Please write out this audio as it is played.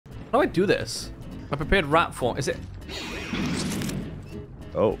How do I do this? I prepared rat form. Is it?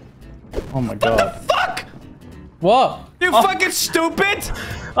 Oh. Oh my god. What the fuck? What? You fucking stupid!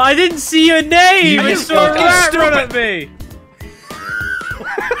 I didn't see your name! You I saw a fucking rat run stupid. at me!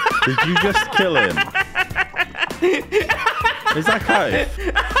 Did you just kill him? Is that Kaif?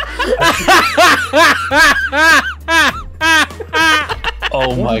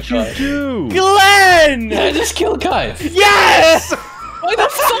 Oh my What god. did you do? Glenn! I just killed Kaif. Yes! Why the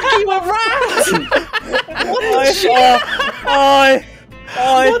fuck are you a rat? What the shit?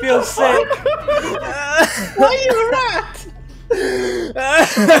 I feel sick. Why are you a rat?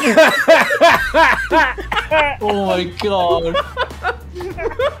 Oh my god.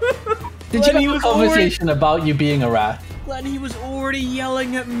 Did you have a conversation about you being a rat? Glenn, he was already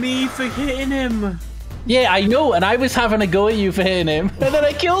yelling at me for hitting him. Yeah, I know, and I was having a go at you for hitting him, and then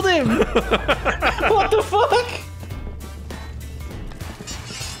I killed him. What the fuck?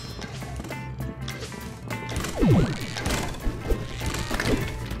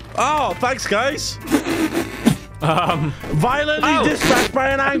 Oh, thanks, guys. Violently dispatched by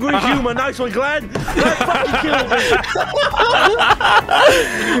an angry human. Nice one, Glenn. Glenn fucking killed me.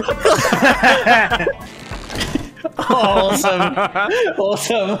 Awesome.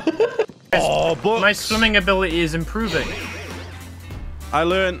 Awesome. Oh, books. My swimming ability is improving. I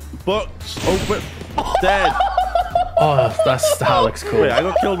learned books. Open. Dead. Oh, that looks cool. Wait, I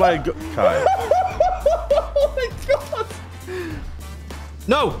got killed by a Kai. Oh my god!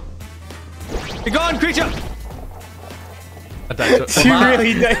 No! Be gone, creature! I died to You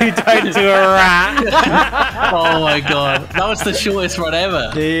really died to a rat. Oh my god. That was the shortest run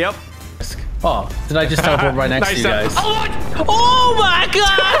ever. Yep. Oh, did I just teleport right next to you guys? Oh my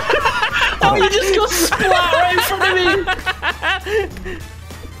god! Oh, you just got splat right in front of me!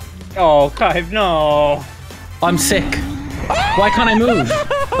 Oh, Kaif, no. I'm sick. Why can't I move?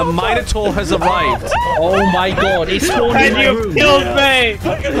 The MonkaTOS has arrived. Oh my god, it's spawned in And my you room. killed me.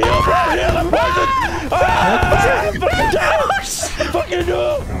 Fucking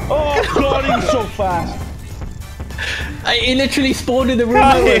no! Oh god, he was so fast. He literally spawned in the room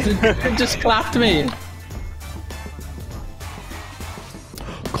I was and just clapped me.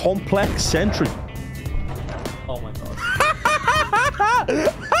 Complex sentry. Oh my god. What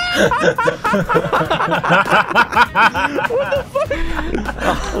the fuck?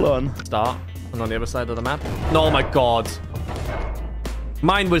 Hold on. Start. And on the other side of the map. No, oh my god.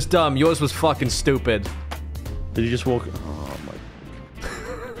 Mine was dumb. Yours was fucking stupid. Did you just walk? Oh my.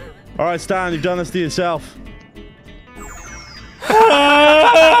 Alright, Stan, you've done this to yourself.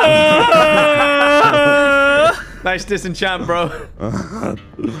 Nice disenchant, bro.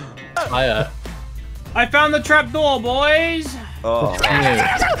 I found the trap door, boys. Oh.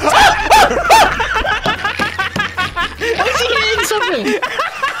 Why is he hitting something?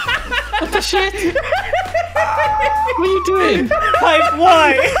 What the shit? What are you doing? Kaif, why?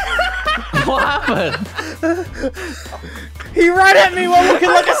 What happened? He ran at me while looking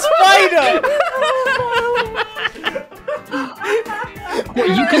like a spider. What,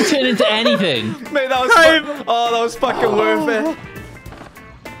 you can turn into anything. Mate, that was oh, that was fucking worth it.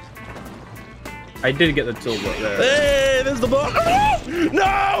 I did get the toolbox there. Hey, there's the book.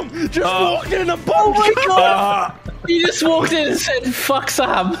 No! Just walked in a book. Oh my god! He just walked in and said, "Fuck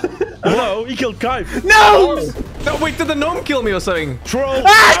Sam." No, he killed Kaif. No! No, wait, did the gnome kill me or something? Troll.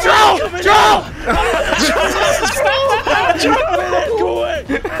 Ah, troll! Troll! Go away.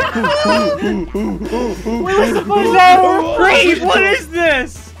 No! Breathe! What is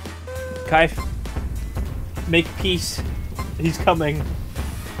this? Kaif, make peace. He's coming.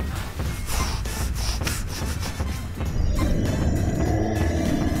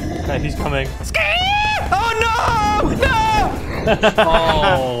 Kaif, he's coming. Oh no! No!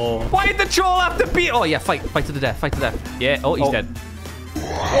 Oh. Why did the troll have to be? Oh yeah, fight to the death, fight to the death. Yeah. Oh, he's dead.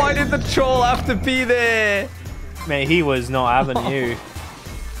 Why did the troll have to be there? Mate, he was not having you.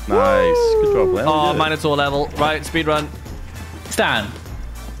 Nice. Good job, Glenn. Oh, MonkaTOS level. Right, speed run. Stan,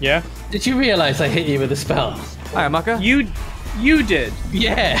 Yeah? did you realize I hit you with a spell? Hiya, Maka. You did.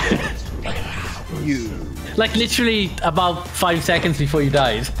 Yeah. You. Like literally about 5 seconds before you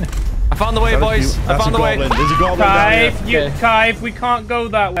died. I found the way, boys. I found the way. There's a goblin down here. Kaif, we can't go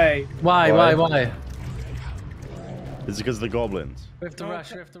that way. Why? Is it because of the goblins? We have to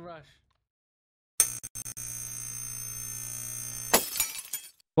rush, we have to rush.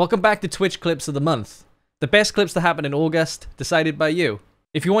 Welcome back to Twitch Clips of the Month. The best clips that happen in August, decided by you.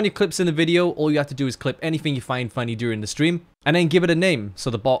 If you want your clips in the video, all you have to do is clip anything you find funny during the stream, and then give it a name, so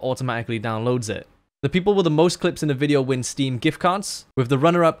the bot automatically downloads it. The people with the most clips in the video win Steam gift cards, with the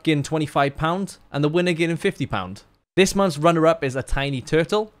runner-up getting £25 and the winner getting £50. This month's runner-up is a tiny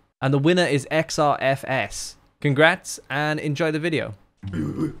turtle, And the winner is XRFS. Congrats and enjoy the video.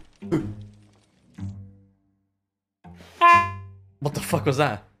 What the fuck was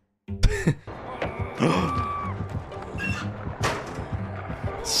that?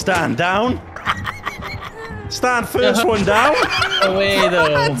 Stand down. Stand first one down. Away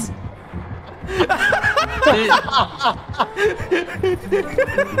though.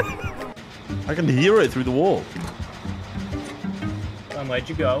 I can hear it through the wall. And where'd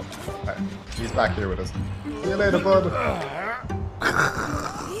you go? He's back here with us. See you later, bud.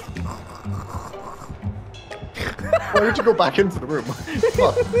 Why did you go back into the room?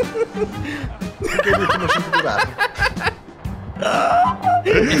 What? Who gave you permission to do that?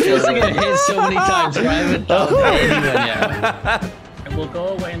 It feels like it hit so many times, but I haven't done anyone yet. It will go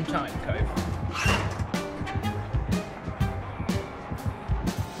away in time, Kaif.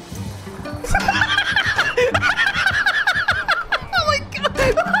 Oh my god!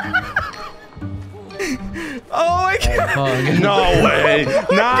 Oh, No way!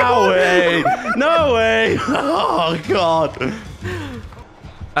 No way! No way! Oh god!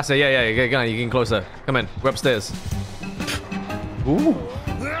 That's it, yeah, you're getting closer. Come in, we're upstairs. Ooh.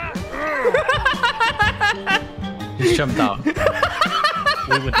 He's jumped out.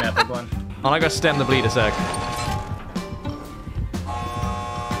 We would never go on. Oh, I gotta stem the bleed a sec.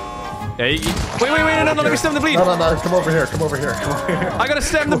 Yeah, wait, no, let me stem the bleed. No, come over here, come over here, come over here. I gotta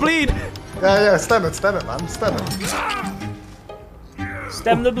stem the bleed. Yeah, stem it, man, stem it.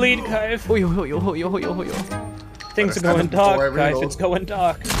 Stem the bleed, Kaif. Things are going dark, Kaif. It's going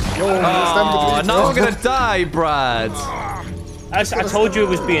dark. Oh, now I'm gonna die, Brad. I told you it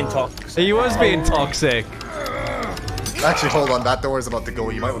was being toxic. He was being toxic. Actually, hold on, that door is about to go.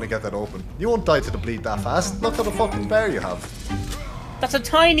 You might want to get that open. You won't die to the bleed that fast. Look at the fucking bear you have. That's a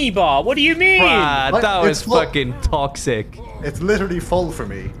tiny bar. What do you mean? Brad, What? that was It's full. fucking toxic. It's literally full for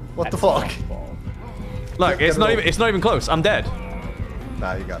me. What the fuck? Look, Get it's it not even close. I'm dead.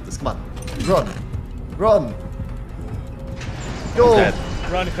 Nah, you got this. Come on. Run. Go. Dead.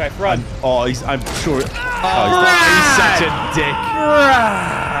 Run, Kaif, run. Oh, I'm sure. He's such a dick.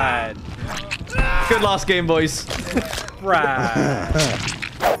 Brad. Good last game, boys. Brad.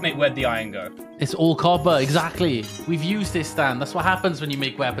 Mate, where'd the iron go? It's all copper, exactly. We've used this stand. That's what happens when you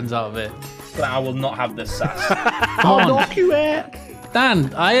make weapons out of it. I will not have this sass. Come on.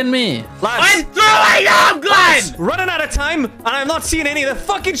 Dan, iron me. Lads, I'm throwing up, Glenn! running out of time, and I'm not seeing any of the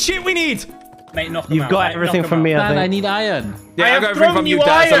fucking shit we need. Mate, knock him You've out, got mate, everything knock from him me, out. I Dan, I think. need iron. Yeah, I have got everything thrown from you, you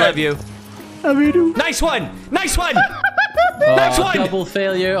Daz. I iron. love you. Nice one. Nice one. Oh, Next one. double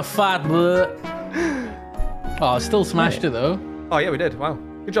failure, a fat blur. Oh, still smashed it though. Oh yeah, we did. Wow.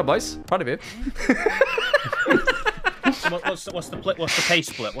 Good job, boys. Proud of you. What's the pace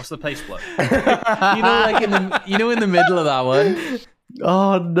split? What's the pace split? You know, like in the middle of that one,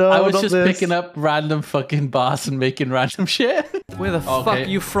 Oh no! I was not just this. picking up random fucking bars and making random shit. Where the fuck are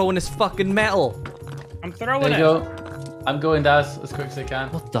you throwing this fucking metal? I'm throwing There it. you go. I'm going Daz as quick as I can.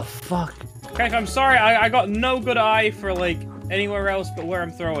 What the fuck? Kaif, I'm sorry. I got no good eye for like anywhere else but where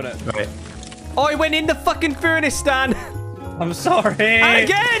I'm throwing it. Right. Oh, I went in the fucking furnace, Stan. I'm sorry. And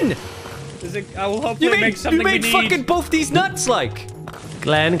again. I will hopefully make something You made we fucking need. both these nuts, like.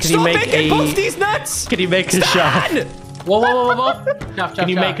 Glenn, can you Stop make making both a? these nuts. Can you make a shaft? Stan! Whoa. Shaft, Can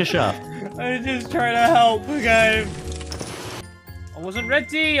you make a shaft? I'm just trying to help, okay? I wasn't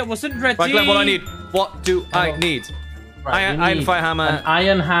ready. Right, Glenn, what I need? What do I need? Right, we Iron need fire an hammer.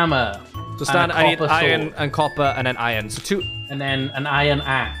 iron hammer. So Stan, and a I need copper iron sword. and copper and then iron. So two. And then an iron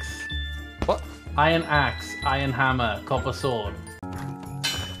axe. What? Iron axe, iron hammer, copper sword.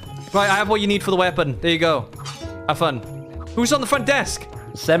 Right, I have what you need for the weapon. There you go. Have fun. Who's on the front desk?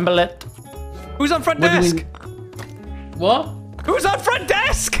 Assemble it. Who's on front What do you desk? mean? What? Who's on front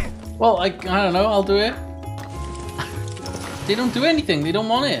desk? Well, I don't know. I'll do it. They don't do anything. They don't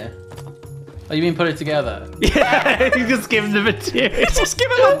want it. Oh, you mean put it together? Yeah, you just give them the material. Just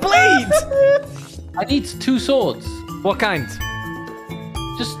give him a blade. I need 2 swords. What kind?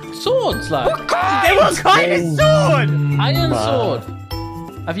 Just swords, like. What kind? What kind of sword? Iron sword.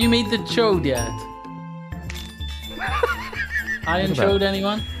 Have you made the chode yet? Iron chode,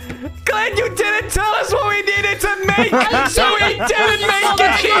 anyone? Glenn, you didn't tell us what we needed to make, so we didn't make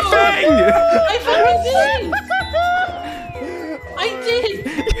anything. I fucking did! I did! You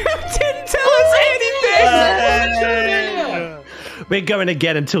didn't tell us anything. We're going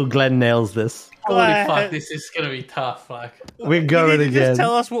again until Glenn nails this. Holy fuck, this is gonna be tough, like. We're You going need to again. just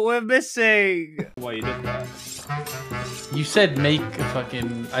tell us what we're missing. Why you did that? You said make a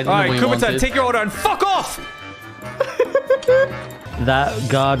fucking... I All don't know right, what you Kubertan, wanted. take your order and fuck off. That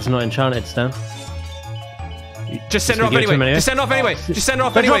guard's not enchanted, Stan. Just send her off give it to anyway. him Just send her off anyway. Just send her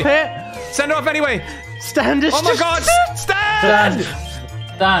off Drop anyway. it. Send her off anyway. Stand this. Oh my god! Stand!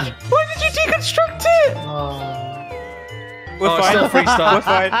 Dan. Why did you deconstruct it? We're Oh, fine. still freestyle. We're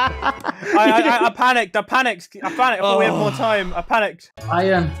fine. I panicked. I panicked. I thought we had more time. I panicked.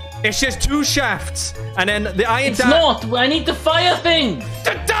 Iron. It's just 2 shafts, and then the iron It's dagger. not. I need the fire thing.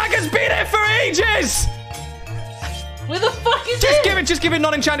 The dagger's been there for ages. Where the fuck is Just it? give it. Just give it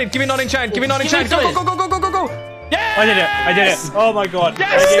non-enchanted. Give it non-enchanted. Give it non-enchanted. Give it Go, to go, go, go, go, go, go. Yeah! I did it. I did it. Oh my god.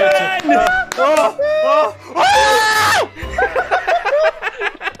 Yes, I gave it to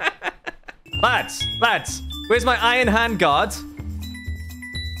Lads, where's my iron handguard?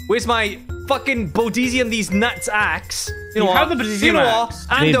 Where's my fucking Bodesium these nuts axe? You have the Bodesium You know what? axe.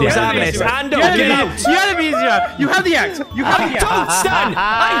 Ando's having it. Ando, get out. You have the Bodesium. You have the axe. You have I the axe. don't stand.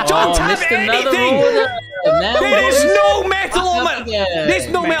 I don't have missed another anything. order. Now There's we're- no metal on my. Yeah. There's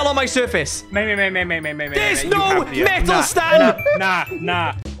no metal on my surface. There's no metal stand.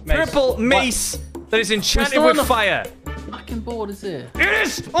 Nah. Purple mace that is enchanted It's not with on the- fire. fucking board is it? It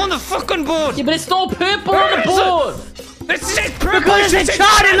is on the fucking board. Yeah, but it's not purple on the Where is it? board. This is purple. Because it's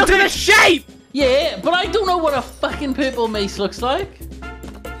enchanted. Look at the shape. Yeah, but I don't know what a fucking purple mace looks like.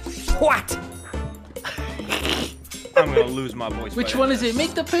 What? I'm gonna lose my voice. Which one is it?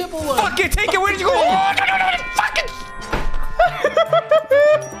 Make the purple one. Fuck it, take it. Where did you go? Oh, no, fucking.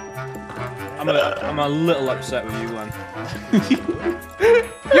 I'm a little upset with you, Len.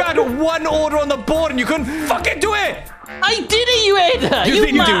 You had 1 order on the board and you couldn't fucking do it. I did it, you Ada. You You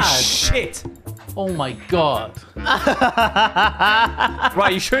didn't do mad? shit. Oh my god.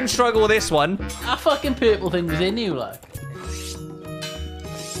 Right, you shouldn't struggle with this one. That fucking purple thing was in you, like.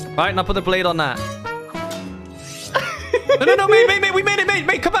 Right, now put the blade on that. No, mate, we made it,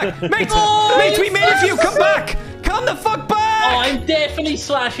 mate, come back. Mate, Oh, mate, you we made it for you, come back. Come the fuck back. Oh, I'm definitely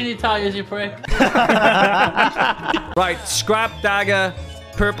slashing your tires, you prick. Right, scrap, dagger,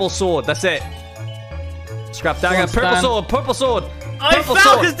 purple sword, that's it. Scrap, dagger, on, purple Stan. sword, purple sword. I Purple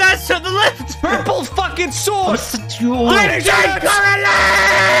fell sword. because Dad's to the left. Purple fucking sword. Wake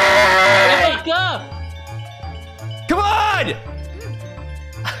up! Come on.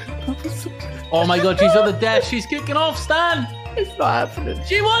 Oh my god, she's on the desk. She's kicking off, Stan. It's not happening.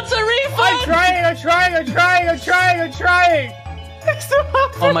 She wants a refund. I'm trying.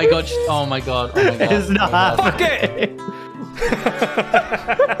 Oh my god. Oh my god. Oh my god. It's not Fuck happening. it.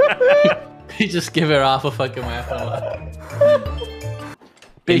 You just give her half a fucking weapon.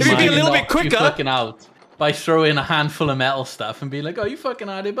 If you'd be a Mind little bit knock quicker. You fucking out by throwing a handful of metal stuff and be like, oh, you fucking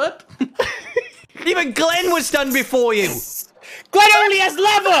had it, bud. Even Glenn was done before you. Glenn only has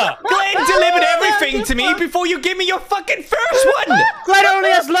leather. Glenn delivered everything to me before you give me your fucking first one. Glenn only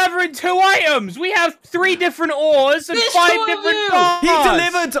has leather in 2 items. We have 3 different ores and There's 5 2 of different you. bars. He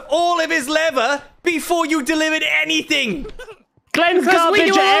delivered all of his leather before you delivered anything. Glenn's Because we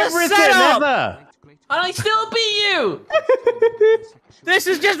garbage do all the everything setup. ever. And I still beat you. This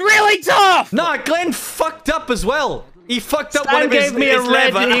is just really tough. Nah, Glenn fucked up as well. He fucked up Stan one of his, gave me a his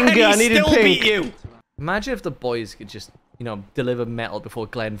red leather and ingot. I he needed still pink. beat you. Imagine if the boys could just, you know, deliver metal before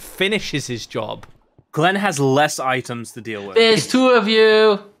Glenn finishes his job. Glenn has less items to deal with. There's 2 of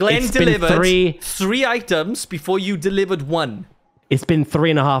you. Glenn It's been delivered 3 3 items before you delivered 1. It's been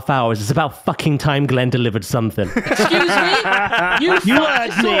 3.5 hours. It's about fucking time Glenn delivered something. Excuse me? You heard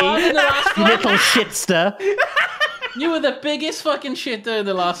fucked so me. hard in the last You one. little shitster. You were the biggest fucking shitter in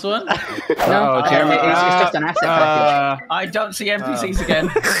the last one. No, Jeremy, it's just an asset package. I don't see NPCs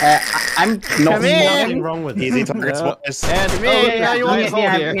again. I'm not. Nothing wrong with it. Easy targets. And me,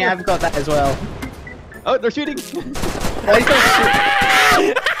 Yeah, I've got that as well. Oh, they're shooting.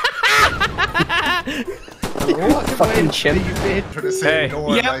 Fucking chimp. For the same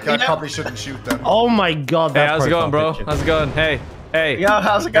door, Yep, like, I yep. probably shouldn't shoot them. Oh my god, Hey, that how's it going, bro? profile picture. How's it going? Hey. Yo,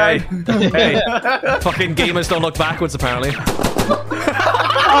 how's it going? Hey. Fucking gamers don't look backwards, apparently.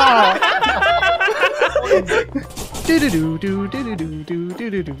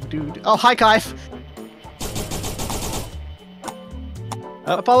 Oh, hi, Kaif.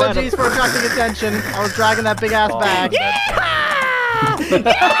 Apologies for attracting attention. I was dragging that big ass bag.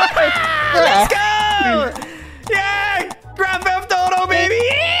 Let's go! Yeah! Grand Theft Auto, baby!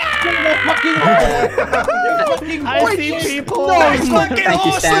 I see people. It's fucking Thank you,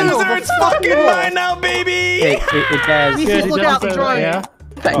 horse Stan. loser! It's fucking mine now, baby! It does. Please look out the drawing. Yeah.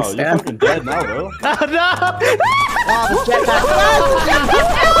 Thanks, Oh, you're Stan. fucking dead now, though. No.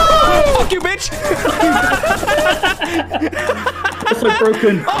 Fuck you, bitch! It's like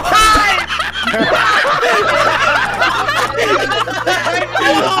broken.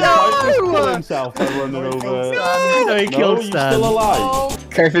 He killed himself by running over. No, he No, killed you're Stan. still alive.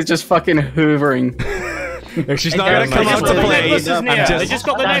 Kaif is just fucking hoovering. She's not gonna come out to The play. necklaces near. They just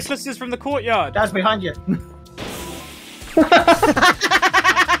got the necklaces from the courtyard. Dad's behind you.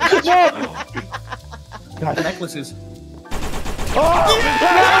 Necklaces.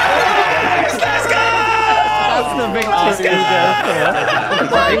 That's the victory.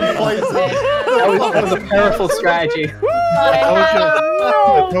 That was a powerful strategy. I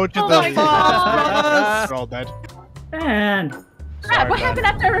told you my the God. We're all dead. Man. Crap, what happened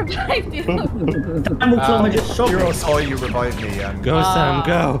after I revived you? Hero saw you revive me and... Go, Sam,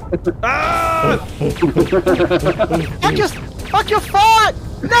 go. Fuck your fart!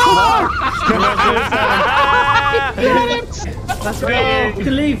 No! That's right. You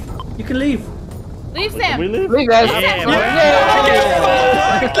can leave. You can leave. Leave Sam. We leave? Leave guys.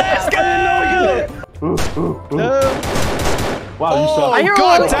 Let's go! Wow, you saw. I hear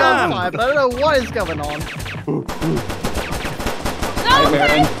God all the damn. gunfire, but I don't know what is going on.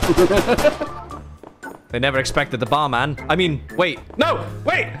 They never expected the barman. I mean, wait. No!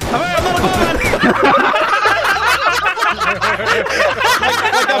 Wait! I'm not a barman!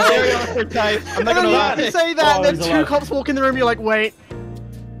 I'm not gonna lie. You say that, and then two cops walk in the room, you're like, wait.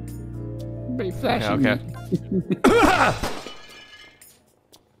 Pretty flashy. Okay.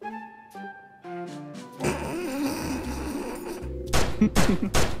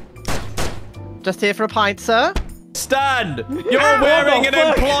 Just here for a pint, sir. Stan! You're wearing an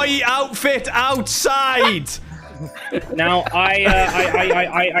employee outfit outside! Now,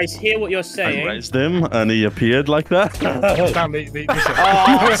 I hear what you're I saying. raised him and he appeared like that. Oh, Stan!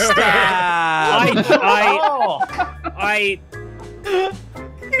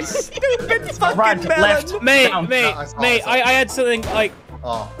 You stupid fucking melon! Mate, I had something like...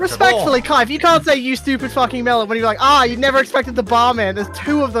 Oh, Respectfully, Kaif, you can't say you stupid fucking melon when you're like, you never expected the barman. There's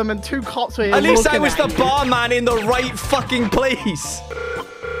two of them and two cops were here. At least I looking was at the you. barman in the right fucking place!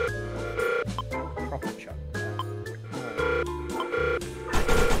 Proper chuck.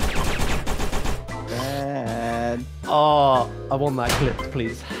 Oh, I want that clipped,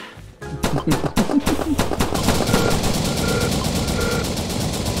 please.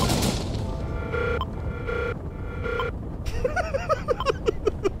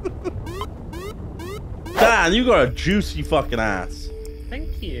 Dan, you got a juicy fucking ass.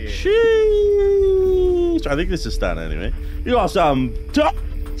 Thank you. Sheesh. I think this is Stan anyway. You got some.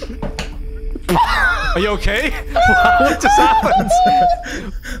 Are you okay? What just happened?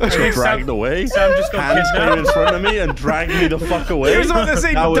 Dragged away. Sam just got Hands kidnapped. came in front of me and dragged me the fuck away. He was about to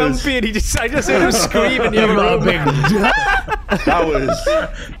say That was- dumpy and I just heard him scream in the other room. That was.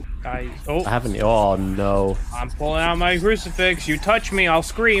 I Haven't you? Oh no. I'm pulling out my crucifix. You touch me, I'll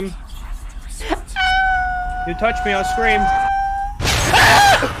scream. You touch me, I'll scream.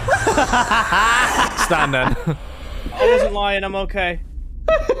 Stand then. I wasn't lying, I'm okay.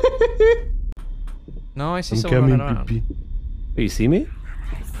 No, I see someone running around. You see me?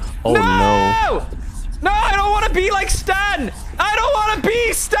 Oh no. No, I don't want to be like Stan! I don't want to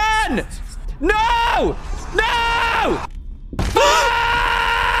be Stan! No! No!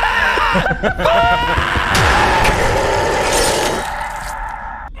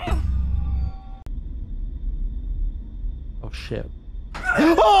 Oh shit.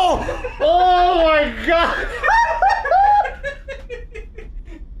 Oh my god!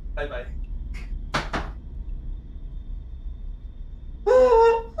 Bye-bye.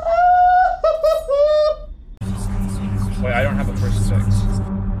 Wait, I don't have a crucifix.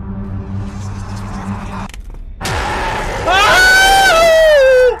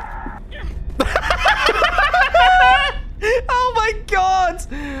 Oh my god!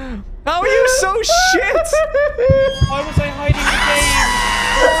 How are you so shit? Why was I hiding the game?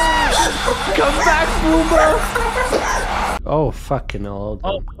 Come back, Boomer! Oh fucking hell.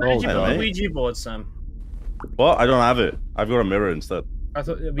 Oh, where did you put Anyway. the Ouija board, Sam? What? I don't have it. I've got a mirror instead. I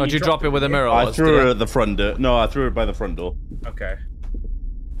thought. Oh, did you drop it with a mirror? I threw it at the front door. No, I threw it by the front door. Okay.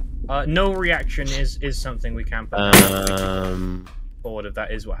 No reaction is something we can put forward if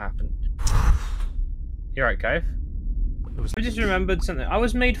that is what happened. You're right, Kaif. I just remembered something. I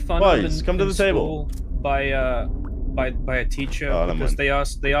was made fun of Boys, in, come to in the table. school by a teacher never because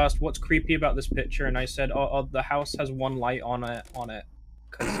mind. they asked what's creepy about this picture, and I said, oh the house has one light on it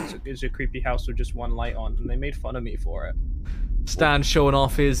because it's a creepy house with just one light on, and they made fun of me for it. Stan showing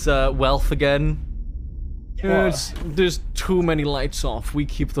off his wealth again. There's too many lights off. We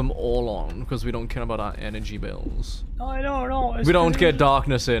keep them all on because we don't care about our energy bills. I don't know. We don't get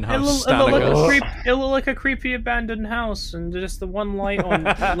darkness in house, Stanicus. It looked like a creepy abandoned house, and just the one light on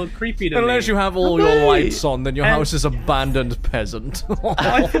looked creepy to me. Unless you have all your lights on, then your And- house is abandoned, peasant.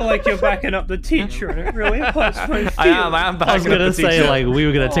 I feel like you're backing up the teacher, and it really hurts my feelings. I am I was backing gonna up the say teacher. like we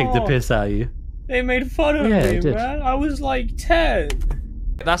were gonna take the piss out of you. They made fun of me, man. I was like 10.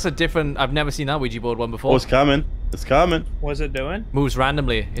 That's a different... I've never seen that Ouija board one before. Oh, it's coming. It's coming. What's it doing? Moves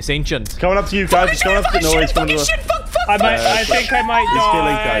randomly. It's ancient. It's coming up to you guys. It's coming up to the noise. I think I might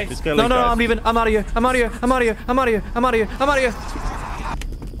die. It's killing No, guys. I'm leaving. I'm out of here. I'm out of here. I'm out of here. I'm out of here. I'm out of here. I'm out of here.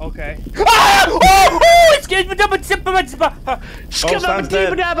 Okay. It's getting Stan's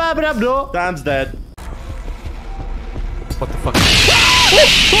dead. Stan's dead. What the fuck?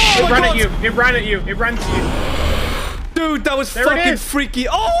 It ran at you. It ran at you. It ran to you. Dude, that was There it fucking is. freaky.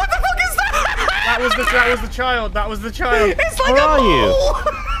 Oh, what the fuck is that? That was the child. That was the child. It's like Where a are you? mole.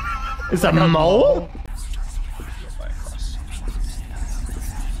 It's a mole?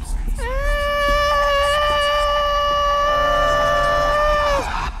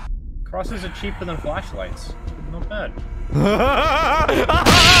 Crosses are cheaper than flashlights. Not bad. No,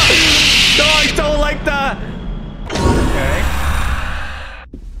 I don't like that. Okay.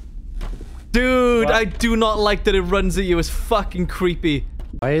 Dude, I do not like that it runs at you. It's fucking creepy.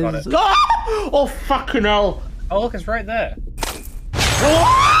 Why is it? Oh, fucking hell. Oh, look, it's right there.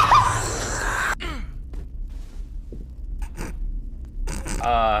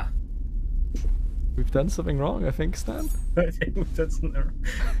 We've done something wrong, I think, Stan. I think that's do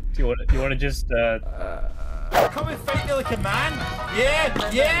you want to just Come and fight me like a man.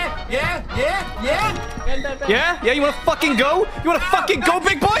 Yeah. Yeah? Yeah, you wanna fucking go? You wanna fucking go,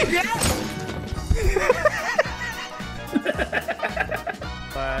 big boy?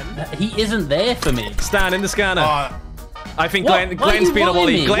 He isn't there for me. Stan, in the scanner. I think What? Glenn's Why being a are you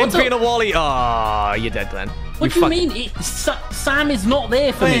wally. worrying me? Glenn's What being a wally. Oh, you're dead, Glenn. What do you mean? Sam is not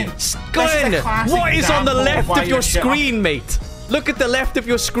there for me. Glenn, what is on the left of your shit up. screen, mate? Look at the left of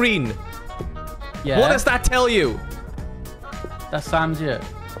your screen. Yeah. What does that tell you? That's Sam's here.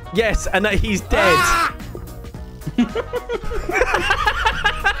 Yes, and that he's dead.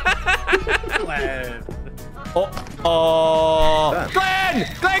 Oh. Glenn!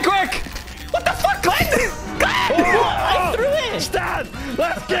 Glenn, quick! What the fuck, Glenn? Glenn! I threw it! Stan!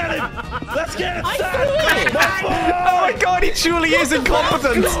 Let's get him! Let's get him, I Stan! threw it! Oh my god, he truly is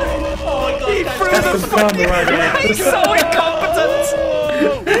incompetent! He threw the fucking... He's so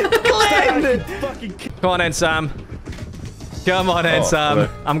incompetent! Glenn! Come on in, Sam. Come on in, Sam.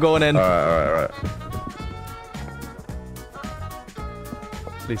 Okay. I'm going in. Alright.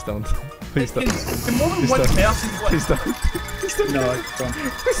 Please don't. Please don't. Can more than one person Please don't. No, it's done.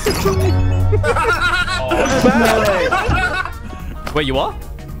 Wait, you are?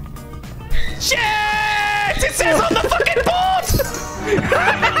 Shit! It says on the fucking board!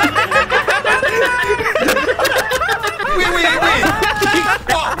 Wait.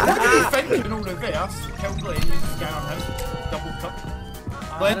 What do you think? You can all reverse. Kill Glenn, you just get on him. Double cut.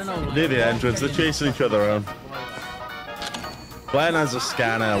 I don't know. Near the entrance, they're chasing each other around. Glenn has a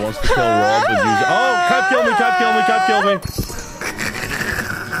scanner, wants to kill Rob and use it. Oh, can't kill me.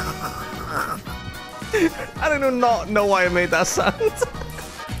 I don't not know why I made that sound.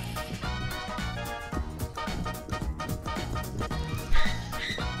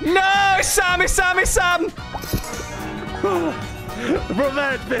 No, Sam, it's Sam!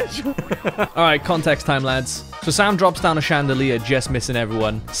 Revenge, bitch! Alright, context time, lads. So Sam drops down a chandelier, just missing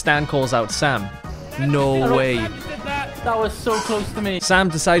everyone. Stan calls out Sam. No way. That was so close to me. Sam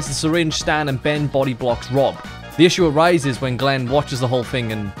decides to syringe Stan and Ben body blocks Rob. The issue arises when Glenn watches the whole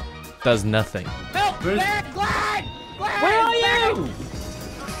thing and does nothing. Help! Glenn! Where are you?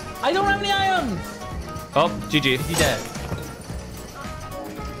 I don't have any irons. Oh, GG. Is he dead?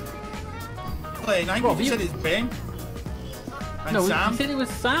 Glenn, I think you said it's Ben. And No, Sam. he said it was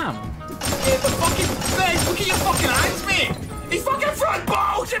Sam. Yeah, but fucking Ben, look at your fucking eyes, mate! He's fucking front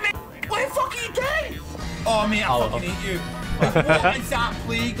balls at me! What the fuck are you doing? Oh, mate, I fucking hate you. Like, what is that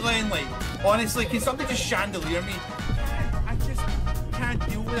play, Glenn? Like, honestly, can somebody just chandelier me? I just can't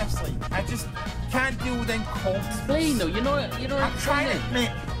deal with this, like, I just can't deal with incompetence. Explain though, you're not I'm trying explaining. to,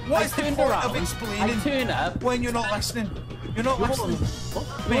 mate. What is the turned point around, of explaining I turn up. when you're not listening? You're not listening.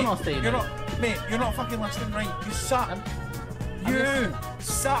 You're not saying You're it. not, mate, you're not fucking listening, right? You suck. You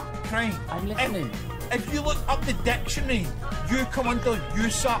suck, right? I'm listening. If you look up the dictionary, you come under you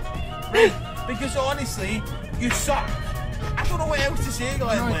suck, right? Because honestly, you suck. I don't know what else to say,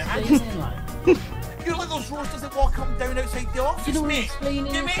 Glenn. You're Like, not I just, explaining, like. you're like those roasters that walk up and down outside the office, You don't mate. explain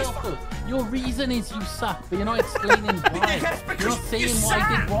You mate, yourself though. Your reason is you suck, but you're not explaining why. Yes, because You're not saying you what I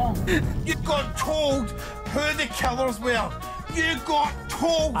did suck. wrong. You got told who the killers were. You got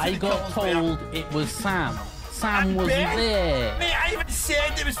told. I who the got killers were. told it was Sam. Sam wasn't Ben? there. Mate, I even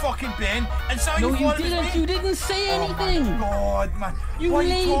said it was fucking Ben, and so No, you you thought it was didn't. me. You didn't say Oh anything. my God, man. You what are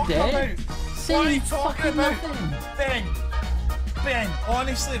you laid talking there about? What are saying you talking fucking about? nothing. Ben,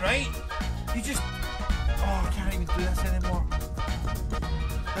 honestly, right? You just... Oh, I can't even do this anymore.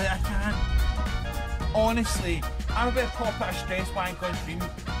 Like, I can't. Honestly, I'm a bit of pop out of stress when I go and stream.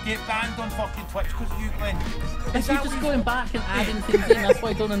 Get banned on fucking Twitch because of you, Glenn. If you're just going back and adding things in, that's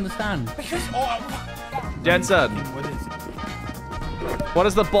what I don't understand. Because... Jensen, what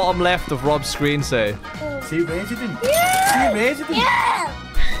does the bottom left of Rob's screen say? Say resident. Yeah. Say resident. Yeah.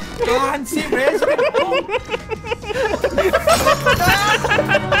 Go on, say resident.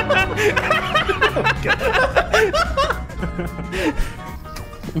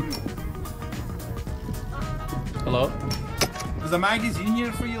 Hello? There's a magazine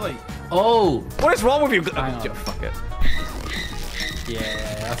here for you, like. Oh! What is wrong with you? Hang on. Fuck it. Yeah,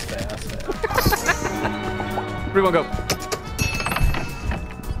 that's fair, that's fair. Everyone go.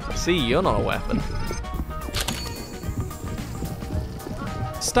 See, you're not a weapon.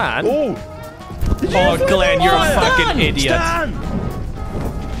 Stan? Oh! Oh, Glenn, you're a fucking idiot. Stan!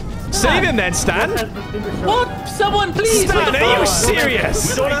 Save him then, Stan! What? Someone please! Stan, are you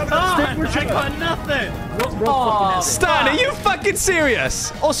serious? We don't have I got nothing. Stan, are you fucking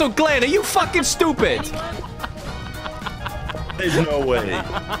serious? Also, Glenn, are you fucking stupid? There's no way.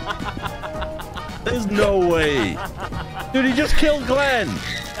 There's no way. Dude, he just killed Glenn.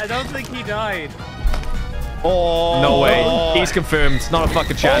 I don't think he died. Oh. No way. He's confirmed. Not a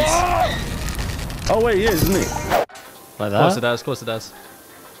fucking chance. Oh, wait, he is, isn't he? Like that? Of course it does. Of course it does.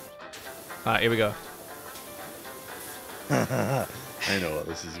 Alright, here we go. I know what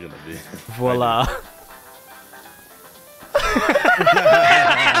this is gonna be. Voila.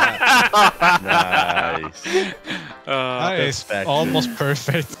 Nice. Nice. Almost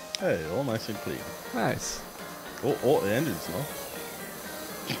perfect. Hey, all nice and clean. Nice. Oh, the engine's no.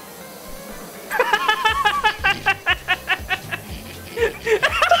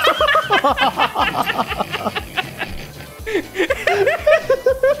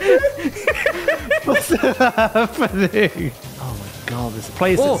 What's happening? Oh my god, this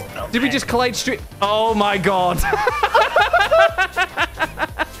place is... Did we just collide straight? Oh my god.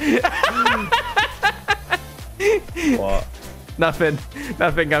 What? Nothing.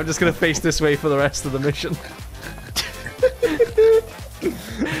 Nothing. I'm just gonna face this way for the rest of the mission.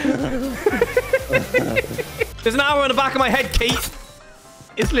 There's an arrow in the back of my head, Kate.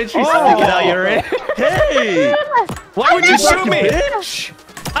 It's literally sticking out your ear. Hey! Why would you shoot me? Bitch!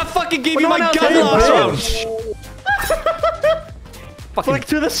 I fucking gave you my gun last round. Flick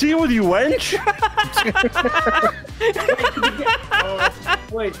to the sea with you, wench!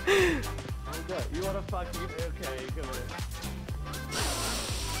 Wait. You wanna fucking... Okay, come on.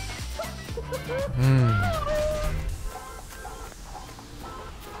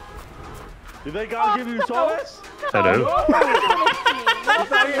 Did they gotta give you solace? Hello?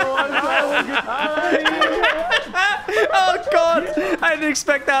 Oh god! I didn't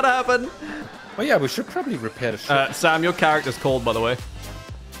expect that to happen. Oh yeah, we should probably repair the ship. Sam, your character's cold, by the way.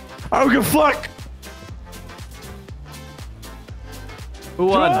 I don't give a fuck! Who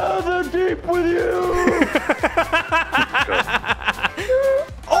won? Rather deep with you!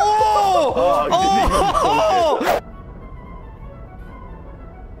 Oh!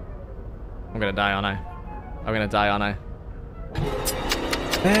 I'm gonna die, aren't I? I'm gonna die, aren't I?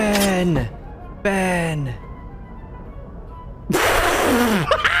 Ben! Ben!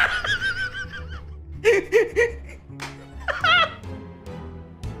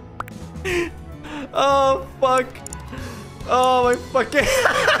 Oh, fuck. Oh, my fucking...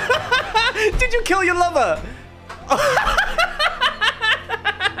 Did you kill your lover?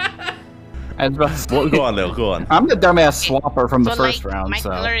 Go on, Lil, go on. I'm the dumbass swapper from the first round, my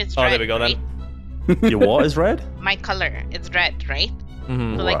color is oh, red, there we go then. right? Your what is red? My color is red, right?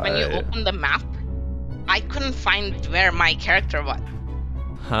 Mm-hmm. So like when you open the map, I couldn't find where my character was.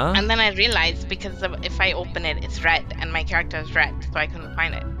 Huh? And then I realized because if I open it, it's red, and my character is red, so I couldn't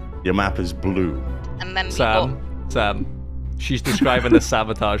find it. Your map is blue. And then Sam, Sam, she's describing the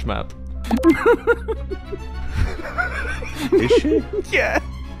sabotage map. Is she? Yeah.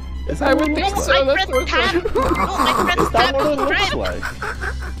 Is that what it looks like? I pressed tab. No, I pressed tab. It's red.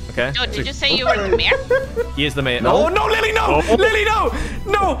 Okay. Joe, did you say you were the mayor? He is the mayor. No. Oh no, Lily, no! Oh. Lily, no!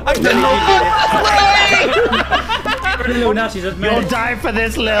 No! You'll die for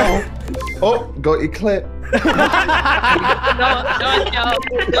this, Lil. Oh, got your clip. No, I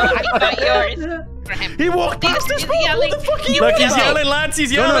got yours. For him. He walked past us. He's yelling. What the fuck are you Look, he's yelling, Lance,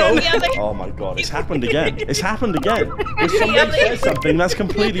 he's yelling. Oh my god, it's happened again. It's happened again. If somebody says something that's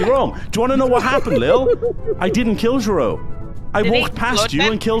completely wrong. Do you want to know what happened, Lil? I didn't kill Jero. I walked past you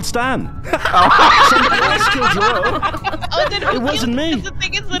and killed Stan. Somebody else killed Jero. It wasn't me. The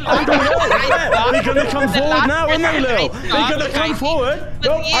thing is that I don't know. They're gonna come forward now, aren't they, Lil? They're gonna come forward.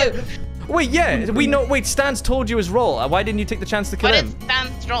 No, Wait, yeah, we know. Wait, Stan's told you his role. Why didn't you take the chance to kill him? What is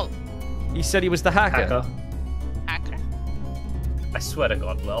Stan's role? He said he was the hacker. Hacker? I swear to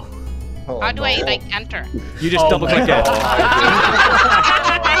God, Will. How do I, like, enter? You just double click it.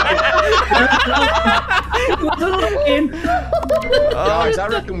 Guys, I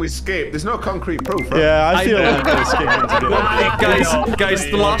reckon we skip. There's no concrete proof, right? Yeah, I feel like we're skipping. Guys,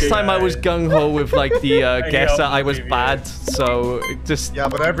 the last time I was gung-ho with, like, the guesser, I was bad, so just... Yeah,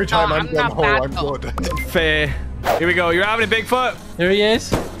 but every time I'm gung-ho, I'm good. Fair. Here we go. You're having it, Bigfoot. Here he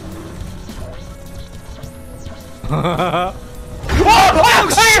is. Oh,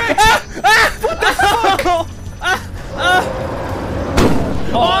 shit! What the fuck?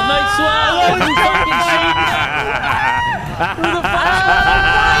 Oh, nice one! Who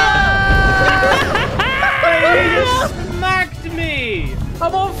just smacked me?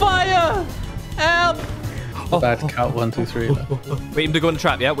 I'm on fire! Help! Bad count 1, 2, 3. Wait for him to go in the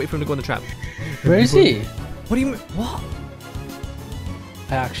trap, yeah? Wait for him to go in the trap. Where is he? What do you mean? What?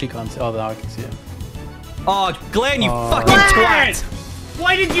 I actually can't see. Oh, now I can see him. Oh, Glenn, you fucking twat!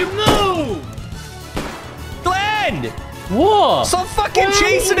 Why did you move? Glenn! What? Stop fucking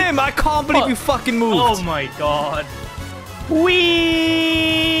chasing him! I can't believe you fucking moved. Oh my God.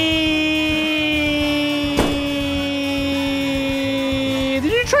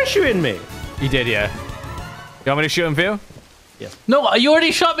 Did you try shooting me? He did, yeah. You want me to shoot him for you? Yes. No, you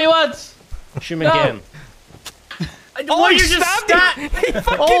already shot me once! Shoot me again. Oh, you just stabbed him! He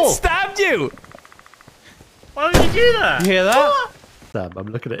fucking stabbed you! Why would you do that? You hear that? Stab, I'm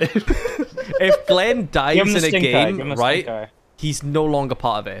looking at it. If Glenn dies Give him in the a stink eye, game, give him the right, stink eye. he's no longer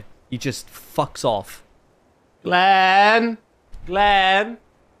part of it. He just fucks off. Glenn! Glenn!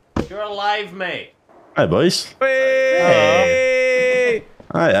 You're alive, mate. Hi, boys. Hey!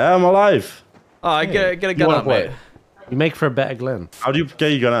 Hi, I'm alive. Oh, I get a gun out, mate. You make for a better Glenn. How do you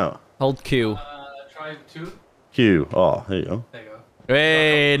get your gun out? Hold Q. Try 2. Q. Oh, there you go. There you go.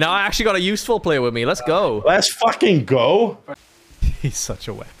 Hey, now I actually got a useful player with me. Let's go. Let's fucking go. He's such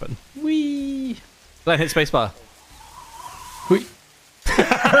a weapon. Whee! Glenn, hit spacebar. Whee!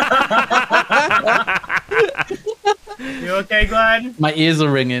 You okay, Glenn? My ears are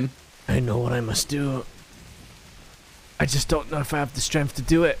ringing. I know what I must do. I just don't know if I have the strength to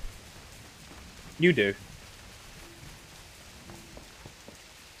do it. You do.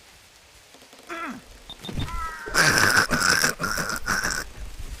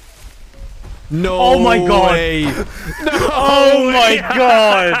 No Oh my God. way. No Oh my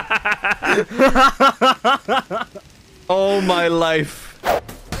God. Oh my life.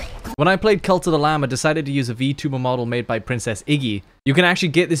 When I played Cult of the Lamb, I decided to use a VTuber model made by Princess Iggy. You can actually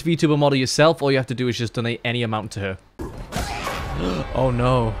get this VTuber model yourself. All you have to do is just donate any amount to her. Oh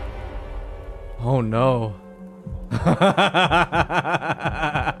no. Oh no.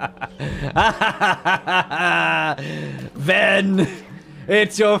 Ben,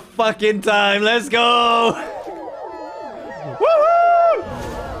 it's your fucking time. Let's go. Woohoo!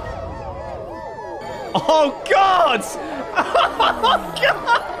 Oh God! Oh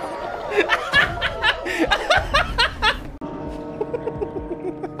God!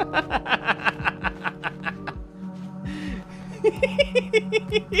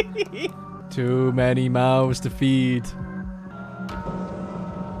 Too many mouths to feed.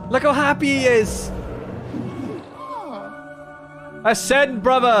 Look how happy he is! Ascend,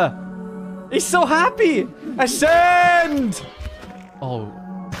 brother! He's so happy! Ascend! Oh.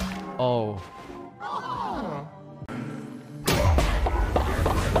 Oh.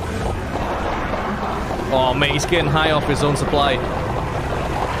 Oh, mate, he's getting high off his own supply.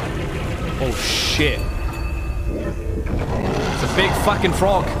 Oh, shit. It's a big fucking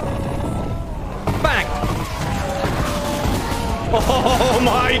frog. Bang! Oh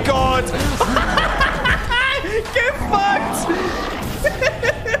my God! Get fucked!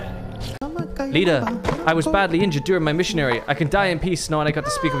 Leader, I was badly injured during my missionary. I can die in peace knowing I got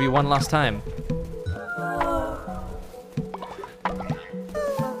to speak with you one last time.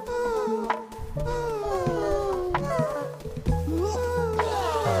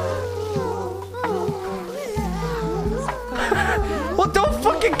 Well, don't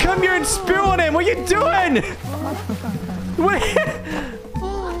fucking come here and spew on him! What are you doing? Wait.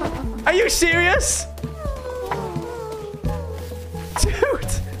 Are you serious?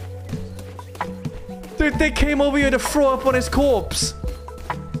 Dude, they came over here to throw up on his corpse.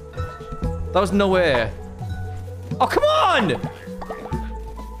 That was nowhere. Oh, come on!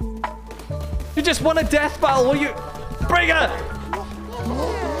 You just won a death battle, will you? Bring her!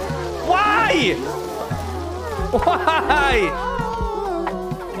 Why? Why?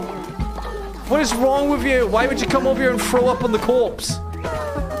 What is wrong with you? Why would you come over here and throw up on the corpse?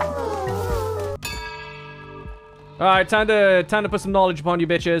 Alright, time to put some knowledge upon you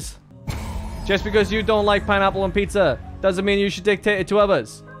bitches. Just because you don't like pineapple on pizza doesn't mean you should dictate it to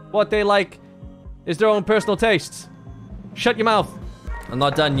others. What they like is their own personal tastes. Shut your mouth. I'm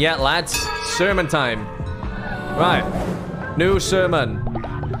not done yet, lads. Sermon time. Right. New sermon.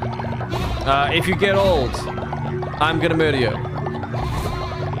 If you get old, I'm gonna murder you.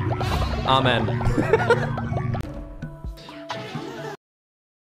 Amen.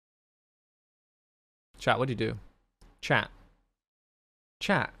 Chat, what'd you do? Chat.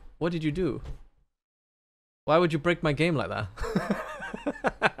 Chat, what did you do? Why would you break my game like that?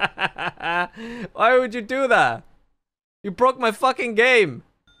 Why would you do that? You broke my fucking game.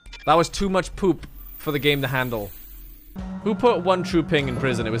 That was too much poop for the game to handle. Who put one true ping in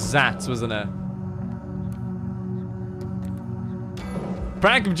prison? It was Zats, wasn't it?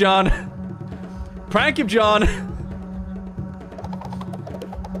 Prank him, John. Prank him, John.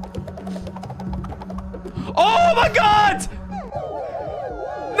 Oh my god!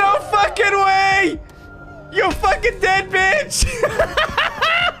 No fucking way! You're fucking dead, bitch!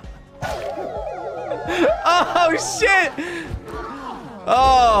 Oh shit!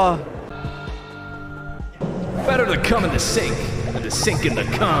 Oh. Better to come in the sink than to sink in the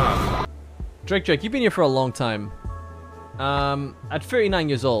cum. Drake, you've been here for a long time. At 39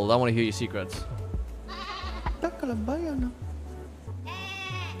 years old, I want to hear your secrets.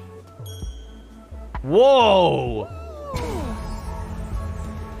 Whoa!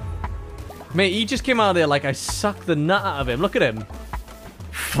 Mate, he just came out of there like I sucked the nut out of him. Look at him.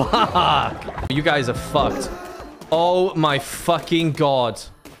 Fuck. You guys are fucked. Oh my fucking god.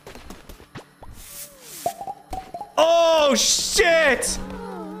 Oh shit!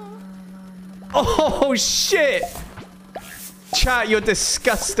 Oh shit! Chat, you're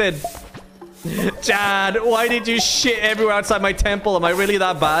disgusted. Chad, why did you shit everywhere outside my temple? Am I really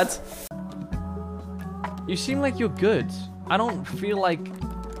that bad? You seem like you're good. I don't feel like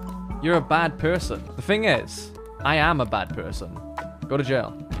you're a bad person. The thing is, I am a bad person. Go to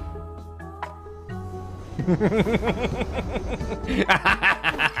jail.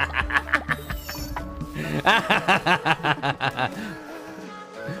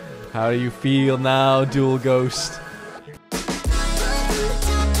 How do you feel now, Dual Ghost?